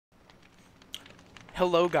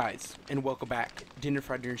Hello guys, and welcome back. Dinner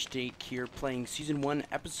Fried Dinner Steak here, playing Season 1,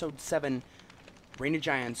 Episode 7, Reign of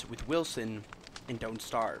Giants with Wilson and Don't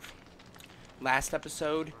Starve. Last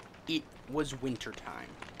episode, it was winter time.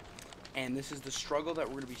 And this is the struggle that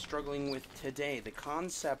we're going to be struggling with today. The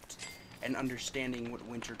concept and understanding what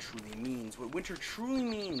winter truly means. What winter truly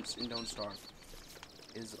means in Don't Starve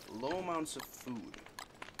is low amounts of food.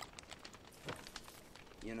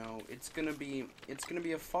 You know, it's gonna be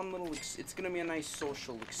a fun little, it's gonna be a nice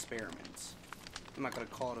social experiment. I'm not gonna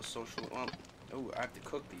call it a social, well, oh, I have to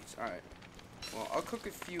cook these, alright. Well, I'll cook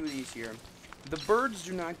a few of these here. The birds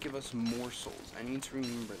do not give us morsels, I need to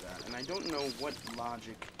remember that. And I don't know what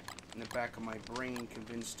logic in the back of my brain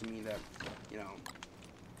convinced me that, you know,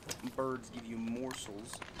 birds give you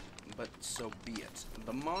morsels, but so be it.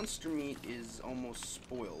 The monster meat is almost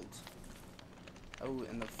spoiled. Oh,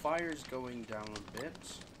 and the fire's going down a bit.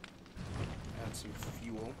 Add some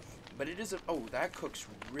fuel. But it is a... Oh, that cooks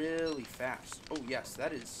really fast. Oh, yes,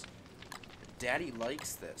 that is... Daddy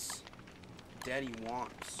likes this. Daddy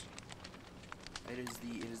wants. It is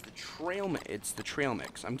the trail mix. It's the trail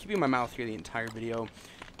mix. I'm keeping my mouth here the entire video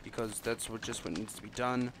because that's just what needs to be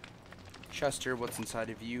done. Chester, what's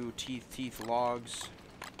inside of you? Teeth, logs.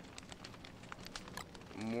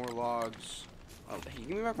 More logs. Oh, hey,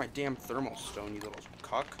 give me back my damn thermal stone, you little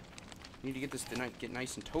cuck. You need to get this to get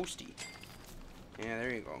nice and toasty. Yeah,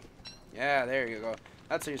 there you go. Yeah, there you go.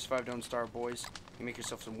 That's how you survive Don't Starve, boys. You make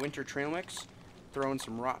yourself some winter trail mix, throw in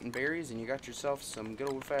some rotten berries, and you got yourself some good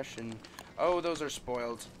old-fashioned... Oh, those are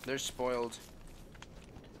spoiled. They're spoiled.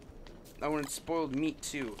 Oh, and it's spoiled meat,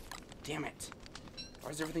 too. Damn it. Why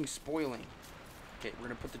is everything spoiling? Okay, we're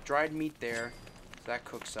going to put the dried meat there, so that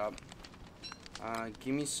cooks up.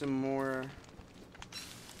 Give me some more...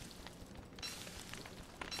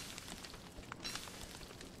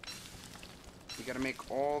 We gotta make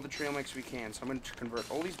all the trail mix we can, so I'm gonna convert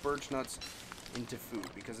all these birch nuts into food,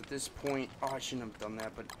 because at this point, oh, I shouldn't have done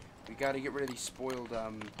that, but we gotta get rid of these spoiled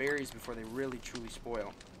berries before they really truly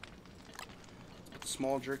spoil. Let's put the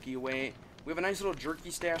small jerky away. We have a nice little jerky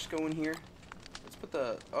stash going here. Let's put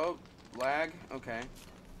the, oh, lag, okay.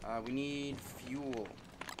 We need fuel.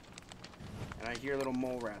 And I hear a little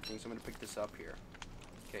mole rat thing, so I'm gonna pick this up here.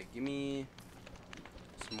 Okay, give me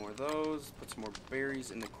some more of those, put some more berries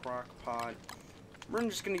in the crock pot. We're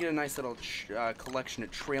just going to get a nice little collection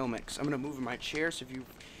of trail mix. I'm going to move in my chair, so if you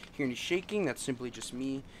hear any shaking, that's simply just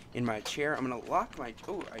me in my chair. I'm going to lock my...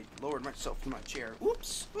 Oh, I lowered myself from my chair.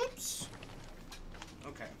 Oops, oops.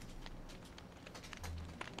 Okay.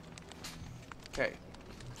 Okay.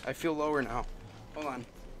 I feel lower now. Hold on.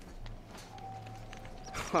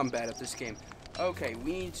 I'm bad at this game. Okay,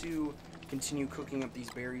 we need to continue cooking up these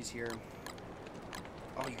berries here.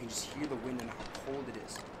 Oh, you can just hear the wind and how cold it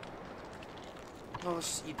is. Oh,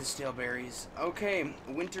 let's just eat the stale berries. Okay,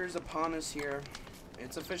 winter's upon us here.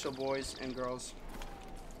 It's official, boys and girls.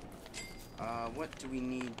 What do we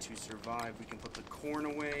need to survive? We can put the corn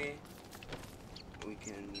away. We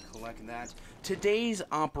can collect that. Today's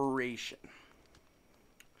operation.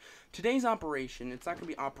 It's not going to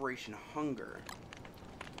be Operation Hunger.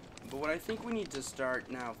 But what I think we need to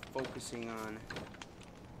start now focusing on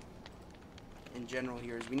in general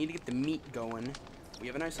here is we need to get the meat going. We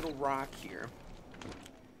have a nice little rock here.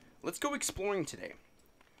 Let's go exploring today.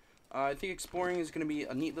 I think exploring is going to be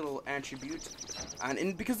a neat little attribute,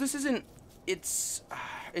 and because this isn't, it's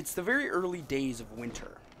the very early days of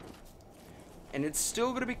winter, and it's still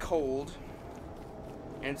going to be cold,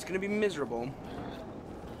 and it's going to be miserable.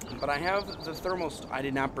 But I have the thermos. I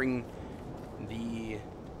did not bring any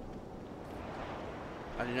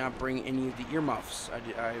of the earmuffs. I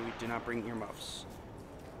did not bring earmuffs.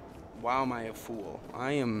 Wow, am I a fool?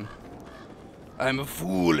 I'm a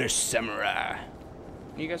foolish samurai.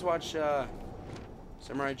 You guys watch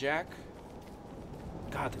Samurai Jack?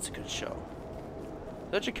 God, that's a good show.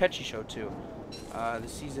 Such a catchy show too. The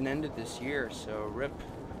season ended this year, so rip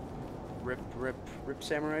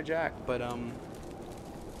Samurai Jack. But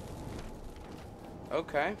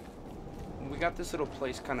okay. We got this little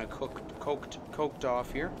place kind of coked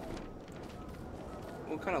off here.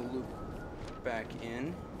 We'll kind of loop back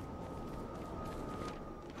in.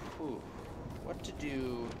 Whew. What to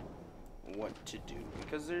do,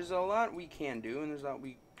 because there's a lot we can do and there's a lot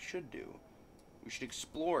we should do. We should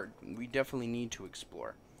explore. We definitely need to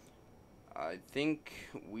explore. I think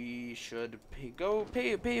we should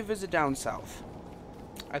pay a visit down south.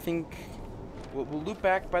 I think we'll loop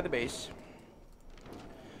back by the base.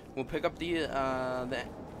 We'll pick up the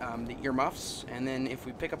earmuffs, and then if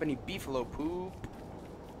we pick up any beefalo poop.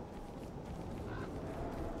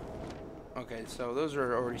 Okay, so those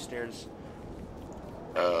are already stairs.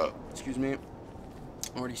 Excuse me.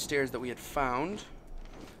 Already stairs that we had found.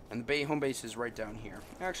 And the home base is right down here.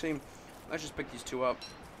 Actually, let's just pick these two up.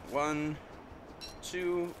 1,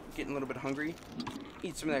 2, getting a little bit hungry.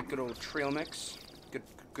 Eat some of that good old trail mix.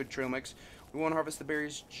 Good trail mix. We won't harvest the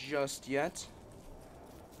berries just yet.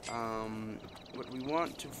 What we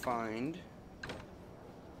want to find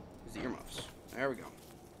is the earmuffs. There we go.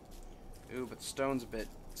 Ooh, but stone's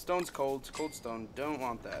stone's cold. It's cold stone. Don't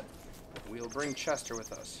want that. We'll bring Chester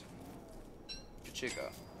with us. Chica.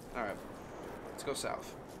 Alright. Let's go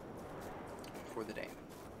south. For the day.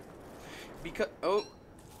 Because... Oh!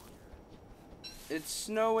 It's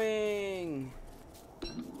snowing!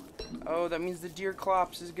 Oh, that means the deer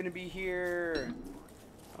clops is gonna be here!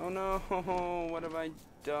 Oh no! What have I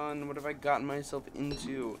done? What have I gotten myself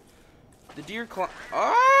into? The deer clop...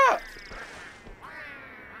 Ah!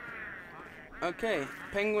 Okay,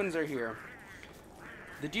 penguins are here.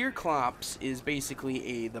 The deer clops is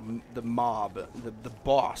basically the mob, the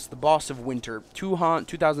boss of winter.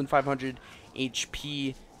 2,500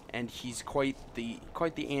 HP, and he's quite the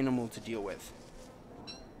animal to deal with.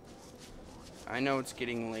 I know it's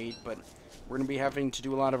getting late, but we're gonna be having to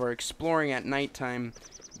do a lot of our exploring at nighttime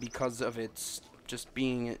because of we're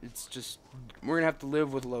gonna have to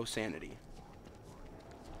live with low sanity.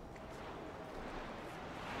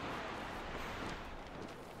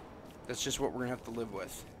 That's just what we're gonna have to live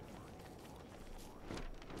with.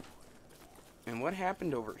 And what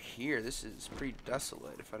happened over here? This is pretty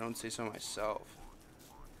desolate, if I don't say so myself.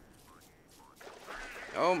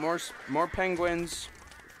 Oh, more penguins.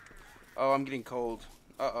 Oh, I'm getting cold.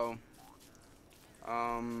 Uh-oh.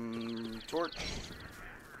 Torch.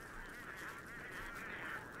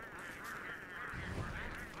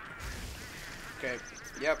 Okay.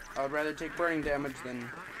 Yep, I'd rather take burning damage than...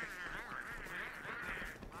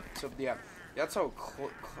 So, yeah. That's how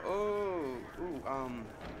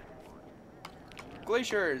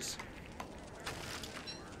glaciers!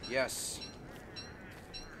 Yes.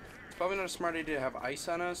 It's probably not a smart idea to have ice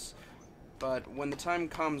on us, but when the time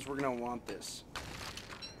comes, we're gonna want this.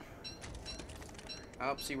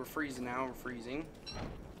 Oh, see, we're freezing now. We're freezing.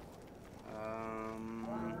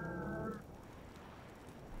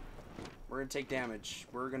 We're gonna take damage.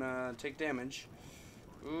 We're gonna take damage.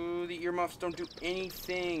 Ooh, the earmuffs don't do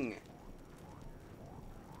anything.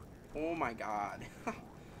 Oh my god.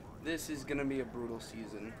 This is gonna be a brutal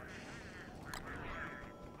season.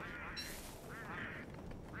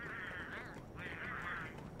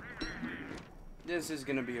 This is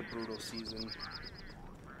gonna be a brutal season.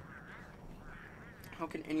 How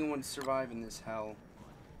can anyone survive in this hell?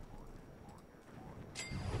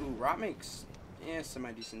 Ooh, rot makes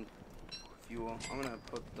semi-decent fuel. I'm gonna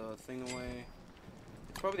put the thing away.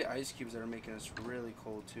 It's probably the ice cubes that are making us really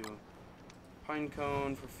cold too. Pine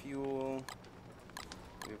cone for fuel.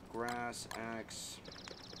 We have grass, axe.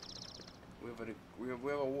 We have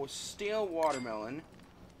a stale watermelon.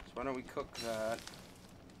 So why don't we cook that?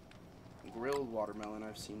 Grilled watermelon.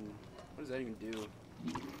 I've seen. What does that even do?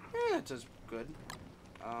 That does good.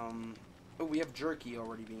 Oh, we have jerky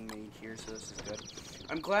already being made here, so this is good.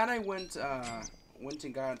 I'm glad I went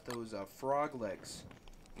and got those frog legs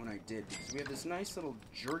when I did, because we have this nice little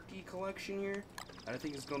jerky collection here that I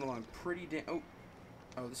think is going along pretty oh,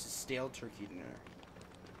 this is stale turkey dinner.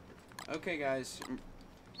 Okay, guys.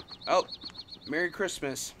 Oh, Merry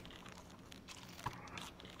Christmas.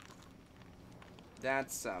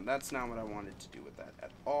 That's not what I wanted to do with that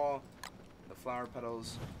at all. The flower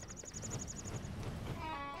petals.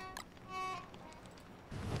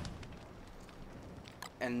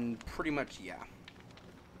 And pretty much, yeah.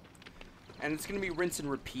 And it's gonna be rinse and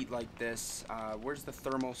repeat like this. Where's the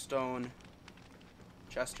thermal stone?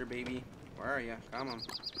 Chester, baby. Where are you? Come on.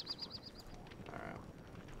 Alright.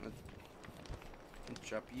 Let's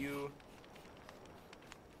drop you.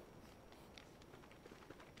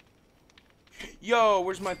 Yo,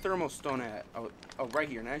 where's my thermal stone at? Oh, right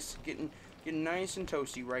here. Nice. Getting nice and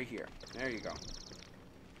toasty right here. There you go.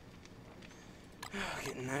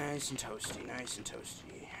 Getting nice and toasty, nice and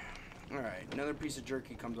toasty. Alright, another piece of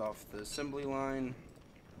jerky comes off the assembly line.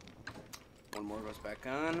 One more goes back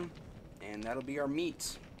on. And that'll be our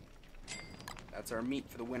meat. That's our meat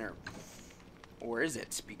for the winter. Or is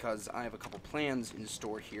it? Because I have a couple plans in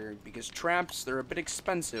store here. Because traps, they're a bit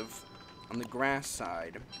expensive on the grass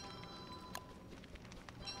side.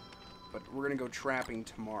 But we're going to go trapping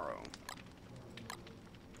tomorrow.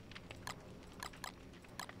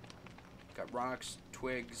 Got rocks,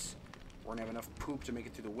 twigs. We're gonna have enough poop to make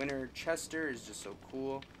it through the winter. Chester is just so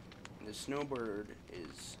cool. And the snowbird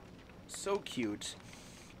is so cute.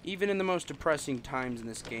 Even in the most depressing times in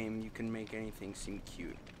this game, you can make anything seem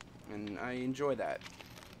cute. And I enjoy that.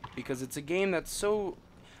 because it's a game that's so...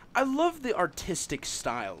 I love the artistic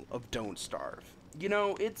style of Don't Starve. You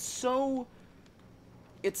know, it's so...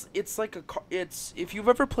 It's like a... It's... If you've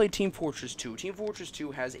ever played Team Fortress 2, Team Fortress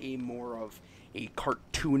 2 has a more of a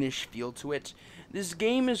cartoonish feel to it. This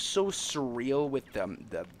game is so surreal with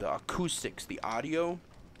the acoustics, the audio.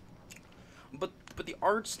 But the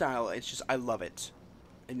art style, it's just... I love it.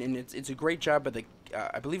 And it's a great job by the...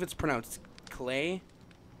 I believe it's pronounced Clay.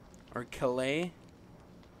 Or Calais.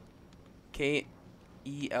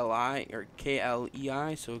 K-E-L-I. Or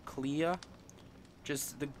K-L-E-I. So Clea.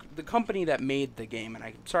 Just the company that made the game. And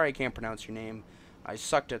I'm sorry I can't pronounce your name. I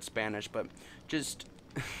sucked at Spanish. But just...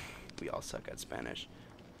 we all suck at Spanish.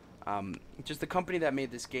 Just the company that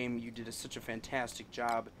made this game. You did such a fantastic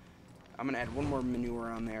job. I'm going to add one more manure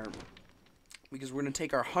on there. Because we're going to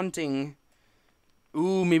take our hunting...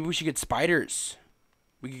 Ooh, maybe we should get spiders.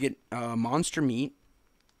 We could get monster meat.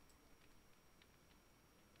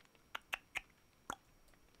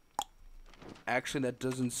 Actually, that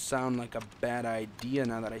doesn't sound like a bad idea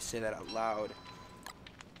now that I say that out loud.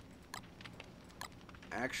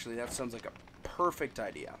 Actually, that sounds like a perfect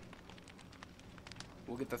idea.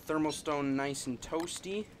 We'll get the thermal stone nice and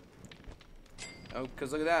toasty. Oh,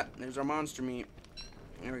 because look at that. There's our monster meat.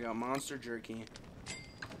 There we go. Monster jerky.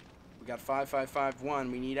 We got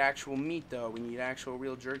 5551. We need actual meat, though. We need actual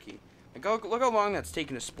real jerky. Like, look how long that's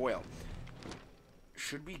taken to spoil.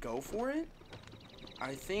 Should we go for it?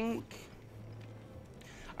 I think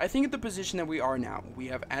at the position that we are now, we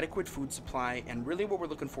have adequate food supply, and really what we're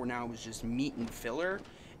looking for now is just meat and filler,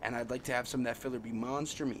 and I'd like to have some of that filler be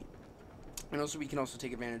monster meat. And also, we can also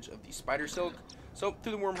take advantage of the spider silk. So,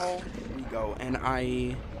 through the wormhole, we go. And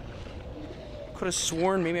I could have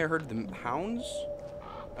sworn maybe I heard the hounds.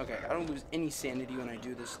 Okay, I don't lose any sanity when I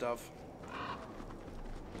do this stuff.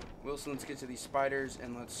 Wilson, let's get to these spiders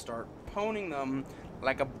and let's start poning them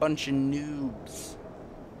like a bunch of noobs.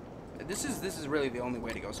 This is really the only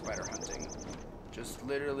way to go spider hunting. Just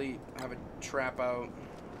literally have a trap out.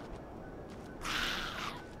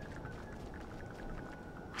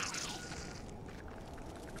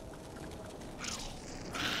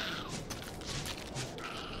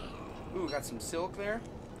 Ooh, got some silk there.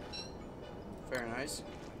 Very nice.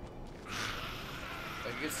 If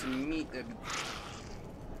I get some meat, that'd be...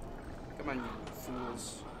 Come on, you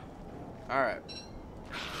fools. Alright.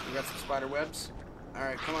 We got some spider webs.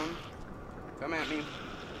 Alright, come on. Come at me.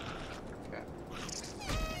 Okay.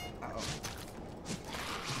 Uh-oh.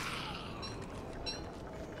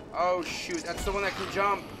 Oh, shoot. That's the one that can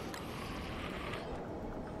jump.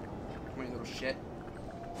 Come on, you little shit.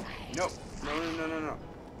 Nope. No, no, no, no, no.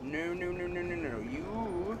 No, no, no, no, no, no.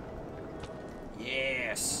 You...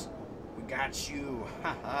 Yes. We got you.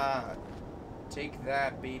 Haha. Take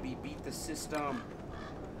that, baby. Beat the system.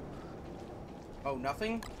 Oh,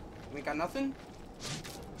 nothing? We got nothing?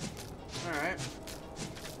 Alright.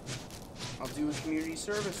 I'll do a community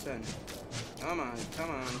service then. Come on,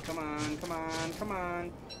 come on, come on, come on, come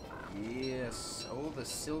on. Yes. Oh, the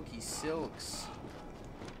silky silks.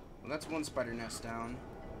 Well, that's one spider nest down.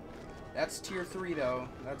 That's tier 3, though.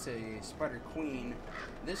 That's a spider queen.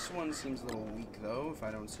 This one seems a little weak, though, if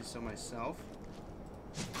I don't say so myself.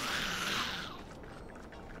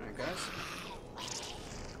 Alright, guys.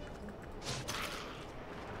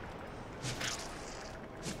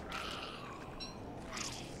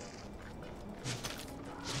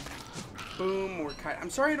 Boom, more kite. I'm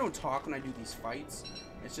sorry I don't talk when I do these fights.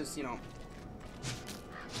 It's just, you know.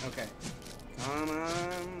 Okay. Come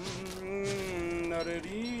on.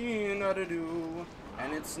 Da-da-dee, da-da-doo.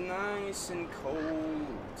 And it's nice and cold.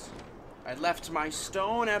 I left my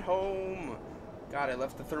stone at home. God, I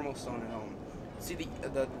left the thermal stone at home. See,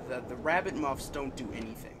 the rabbit muffs don't do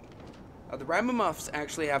anything. The rabbit muffs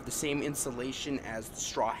actually have the same insulation as the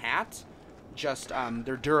straw hat. Just,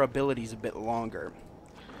 their durability is a bit longer.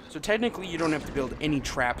 So technically, you don't have to build any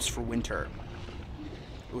traps for winter.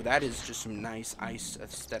 Ooh, that is just some nice ice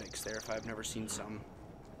aesthetics there, if I've never seen some.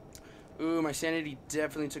 Ooh, my sanity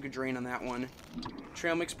definitely took a drain on that one.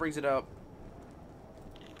 Trail mix brings it up.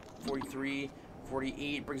 43,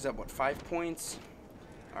 48 brings up, what, 5 points?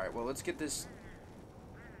 Alright, well, let's get this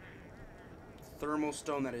thermal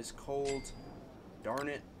stone that is cold. Darn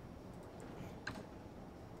it.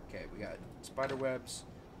 Okay, we got spider webs.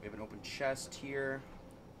 We have an open chest here.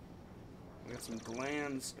 We got some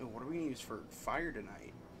glands. Oh, what are we going to use for fire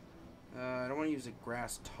tonight? I don't want to use the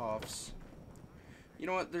grass tufts. You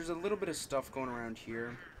know what? There's a little bit of stuff going around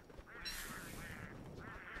here.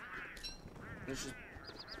 Let's just...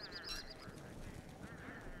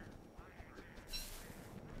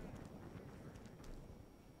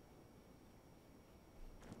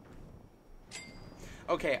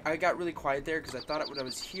 Okay, I got really quiet there because I thought what I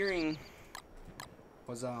was hearing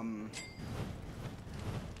was what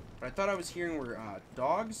I thought I was hearing were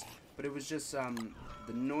dogs, but it was just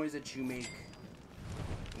the noise that you make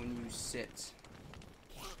when you sit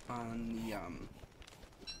on the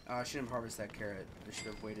I shouldn't have harvested that carrot. I should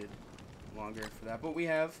have waited longer for that. But we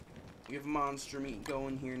have monster meat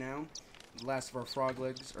going here now. The last of our frog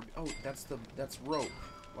legs are, oh, that's rope.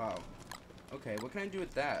 Wow. Okay, what can I do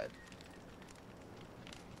with that?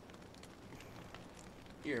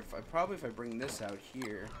 Here, if I bring this out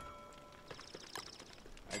here,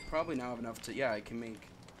 I probably now have enough to, yeah, I can make,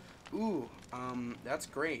 ooh, that's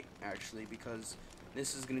great, actually, because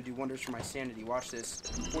this is going to do wonders for my sanity. Watch this,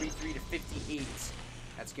 43 to 58,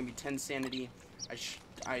 that's going to be 10 sanity.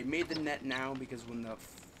 I made the net now, because when the,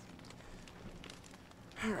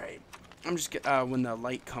 alright, I'm just, when the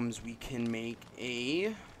light comes, we can make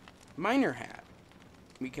a miner hat.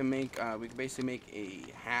 We can basically make a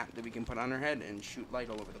hat that we can put on our head and shoot light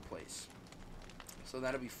all over the place. So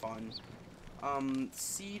that'll be fun.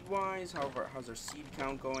 Seed-wise, how's our seed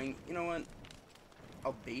count going? You know what?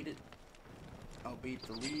 I'll bait it. I'll bait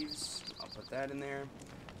the leaves. I'll put that in there.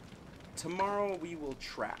 Tomorrow we will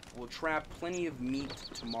trap. We'll trap plenty of meat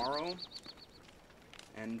tomorrow.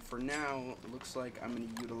 And for now, it looks like I'm going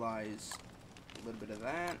to utilize a little bit of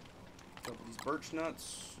that. A couple of these birch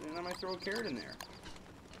nuts, and I might throw a carrot in there.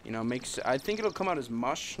 You know, I think it'll come out as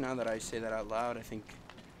mush now that I say that out loud. I think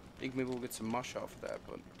maybe we'll get some mush off of that,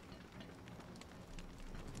 but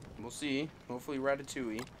we'll see. Hopefully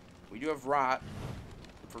ratatouille. We do have rot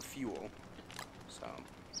for fuel, so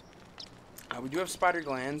we do have spider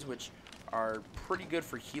glands, which are pretty good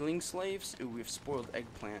for healing slaves. Ooh, we have spoiled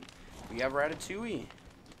eggplant. We have ratatouille.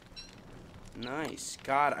 Nice.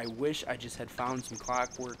 God, I wish I just had found some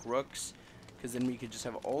clockwork rooks, because then we could just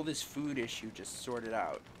have all this food issue just sorted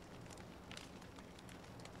out.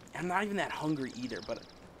 I'm not even that hungry either, but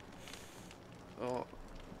oh.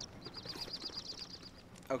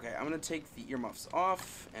 Okay, I'm gonna take the earmuffs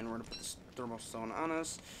off, and we're gonna put this thermal stone on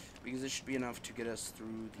us, because this should be enough to get us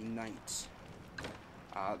through the night.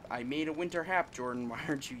 I made a winter hat, Jordan. Why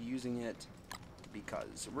aren't you using it?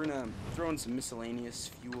 Because we're gonna throw in some miscellaneous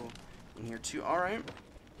fuel in here too. All right.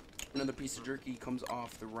 Another piece of jerky comes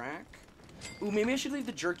off the rack. Ooh, maybe I should leave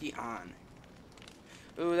the jerky on.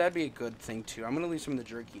 Ooh, that'd be a good thing too. I'm gonna leave some of the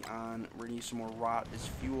jerky on. We're gonna use some more rot as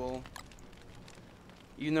fuel.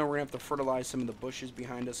 Even though we're gonna have to fertilize some of the bushes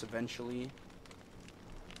behind us eventually.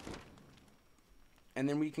 And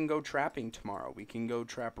then we can go trapping tomorrow. We can go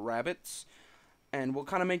trap rabbits. And we'll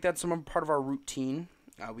kind of make that some part of our routine.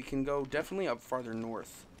 We can go definitely up farther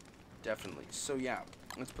north. Definitely. So yeah,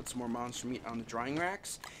 let's put some more monster meat on the drying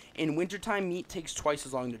racks. In wintertime, meat takes twice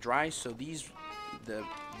as long to dry. So these, the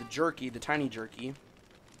jerky, the tiny jerky,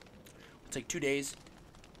 will take 2 days.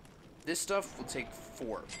 This stuff will take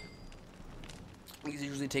 4. Because it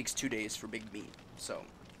usually takes 2 days for big meat. So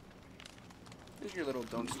there's your little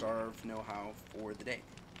don't starve know-how for the day.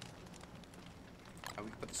 We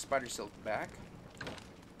can put the spider silk back,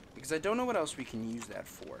 because I don't know what else we can use that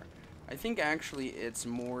for. I think actually it's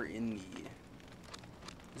more in the,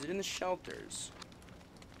 is it in the shelters?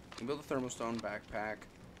 You can build a thermostone backpack.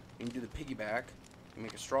 You can do the piggyback. You can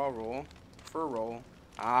make a straw roll, fur roll.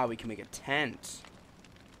 Ah, we can make a tent.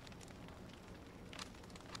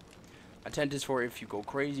 A tent is for if you go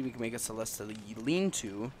crazy. We can make a celestial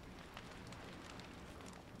lean-to.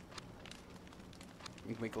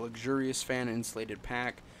 You can make a luxurious fan and insulated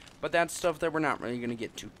pack. But that's stuff that we're not really going to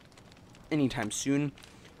get to anytime soon.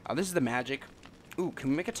 This is the magic. Ooh, can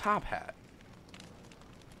we make a top hat?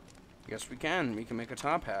 Yes, we can. We can make a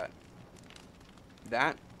top hat.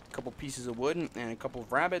 That, a couple pieces of wood, and a couple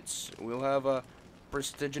of rabbits. We'll have a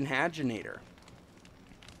prestidigitator.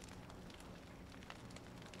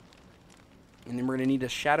 And then we're going to need a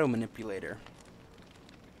shadow manipulator.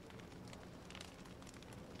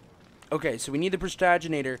 Okay, so we need the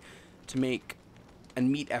prestidigitator to make a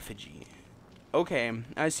meat effigy. Okay,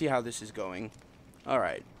 I see how this is going.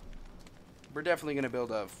 Alright. We're definitely going to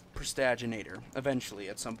build a prestidigitator eventually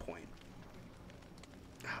at some point.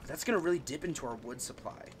 But that's going to really dip into our wood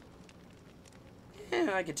supply.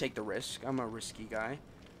 I could take the risk. I'm a risky guy.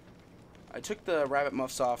 I took the rabbit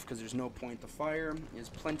muffs off because there's no point. The fire is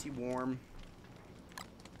plenty warm.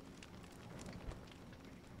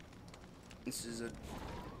 This is a...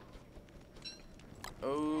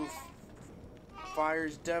 Oh,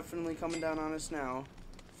 fire's definitely coming down on us now.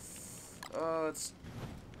 Let's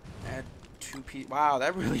add 2 pieces. Wow,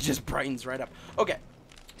 that really just brightens right up. Okay,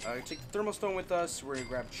 take the thermal stone with us. We're gonna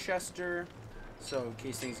grab Chester, so in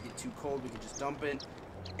case things get too cold, we can just dump it.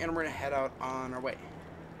 And we're gonna head out on our way.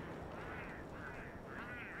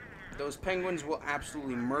 Those penguins will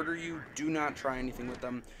absolutely murder you. Do not try anything with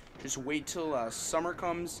them. Just wait till summer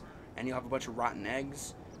comes, and you'll have a bunch of rotten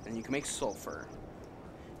eggs, and you can make sulfur.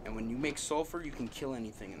 And when you make sulfur, you can kill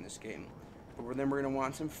anything in this game. But then we're going to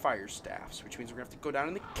want some fire staffs, which means we're going to have to go down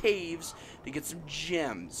in the caves to get some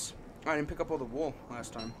gems. I didn't pick up all the wool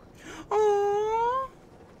last time. Aww!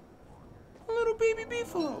 A little baby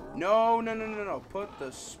beefalo. No, no, no, no, no. Put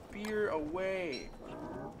the spear away.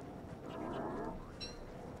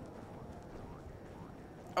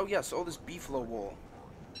 Oh, yes, all this beefalo wool.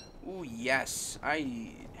 Ooh, yes.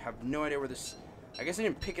 I have no idea where this... I guess I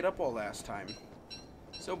didn't pick it up all last time.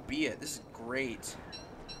 So be it. This is great.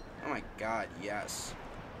 Oh my god, yes.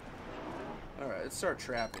 Alright, let's start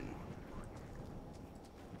trapping.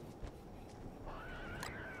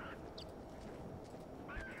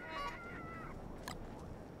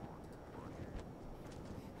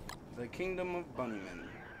 The Kingdom of Bunnymen.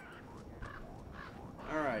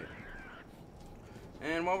 Alright.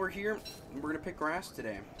 And while we're here, we're gonna pick grass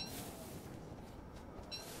today.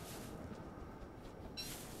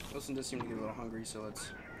 Wilson does seem to get a little hungry, so let's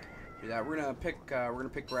do that. We're gonna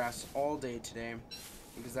pick grass all day today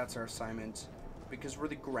because that's our assignment. Because we're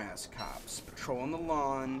the grass cops, patrolling the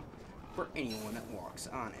lawn for anyone that walks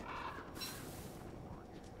on it.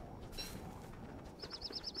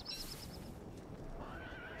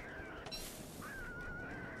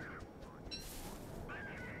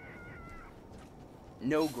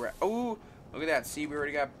 No grass. Oh, look at that. See, we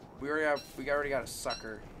already got a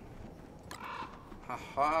sucker.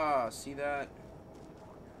 Haha, see that?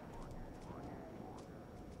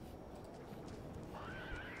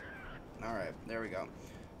 Alright, there we go.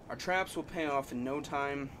 Our traps will pay off in no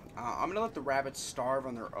time. I'm going to let the rabbits starve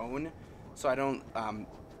on their own, so I don't...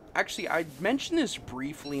 actually, I mentioned this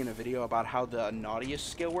briefly in a video about how the naughtiest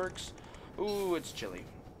skill works. Ooh, it's chilly.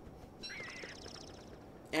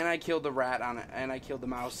 And I killed the rat and I killed the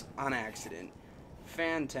mouse on accident.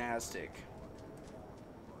 Fantastic.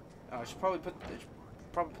 I should probably put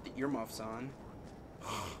the earmuffs on.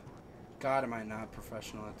 God, am I not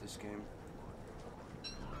professional at this game.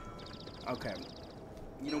 Okay.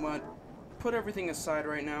 You know what? Put everything aside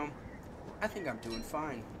right now. I think I'm doing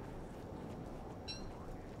fine.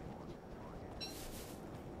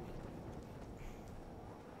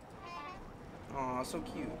 Aw, so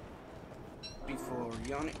cute. Before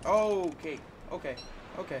yawning. Oh, okay. Okay.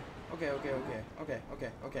 Okay. Okay, okay, okay. Okay,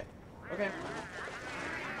 okay, okay. Okay.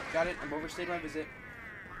 Got it. I'm overstayed my visit.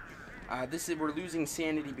 We're losing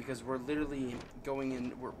sanity because we're literally going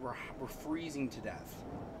in, we're freezing to death.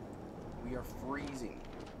 We are freezing.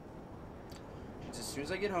 As soon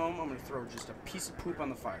as I get home, I'm gonna throw just a piece of poop on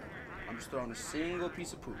the fire. I'm just throwing a single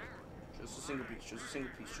piece of poop. Just a single piece, just a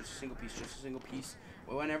single piece, just a single piece, just a single piece.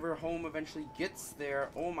 Whenever home eventually gets there,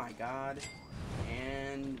 oh my god.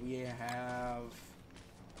 And we have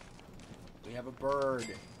a bird.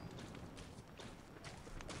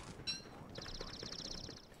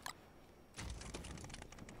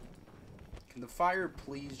 Can the fire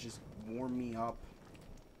please just warm me up?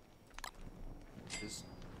 Just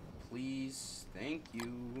please. Thank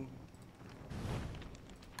you.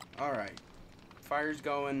 Alright. Fire's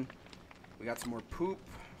going. We got some more poop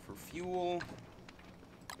for fuel.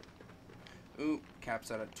 Ooh,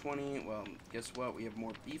 caps out at 20. Well, guess what? We have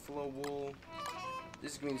more beefalo wool.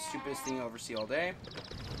 This is going to be the stupidest thing I'll ever see all day.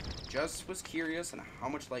 Just was curious on how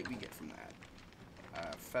much light we get from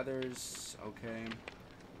that. Feathers. Okay.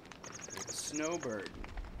 We have a snowbird.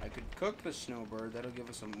 I could cook the snowbird. That'll give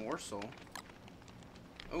us a morsel.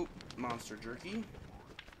 Oh, monster jerky.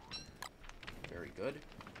 Very good.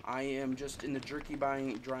 I am just in the jerky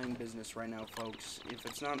drying business right now, folks. If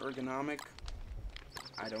it's not ergonomic,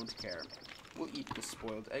 I don't care. We'll eat the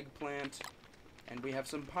spoiled eggplant. And we have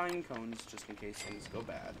some pine cones just in case things go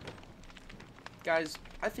bad. Guys,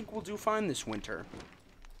 I think we'll do fine this winter.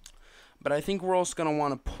 But I think we're also going to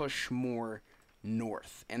want to push more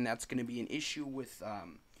north. And that's going to be an issue with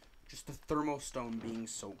just the thermostone being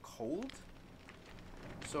so cold.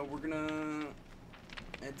 So we're going to...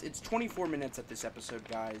 It's 24 minutes at this episode,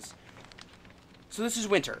 guys. So this is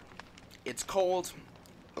winter. It's cold.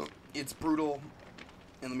 It's brutal.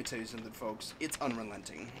 And let me tell you something, folks. It's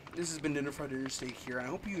unrelenting. This has been Dinner Friday Steak here, and I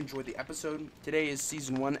hope you enjoyed the episode. Today is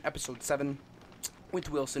Season 1, Episode 7,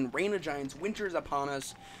 with Wilson. Reign of Giants, winter is upon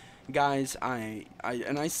us. Guys, I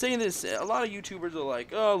say this, a lot of YouTubers are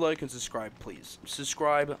like, oh, like and subscribe, please.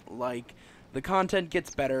 Subscribe, like. The content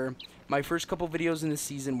gets better. My first couple videos in this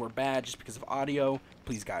season were bad just because of audio.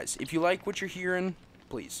 Please, guys, if you like what you're hearing,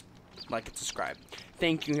 please like and subscribe.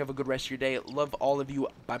 Thank you. Have a good rest of your day. Love all of you.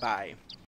 Bye-bye.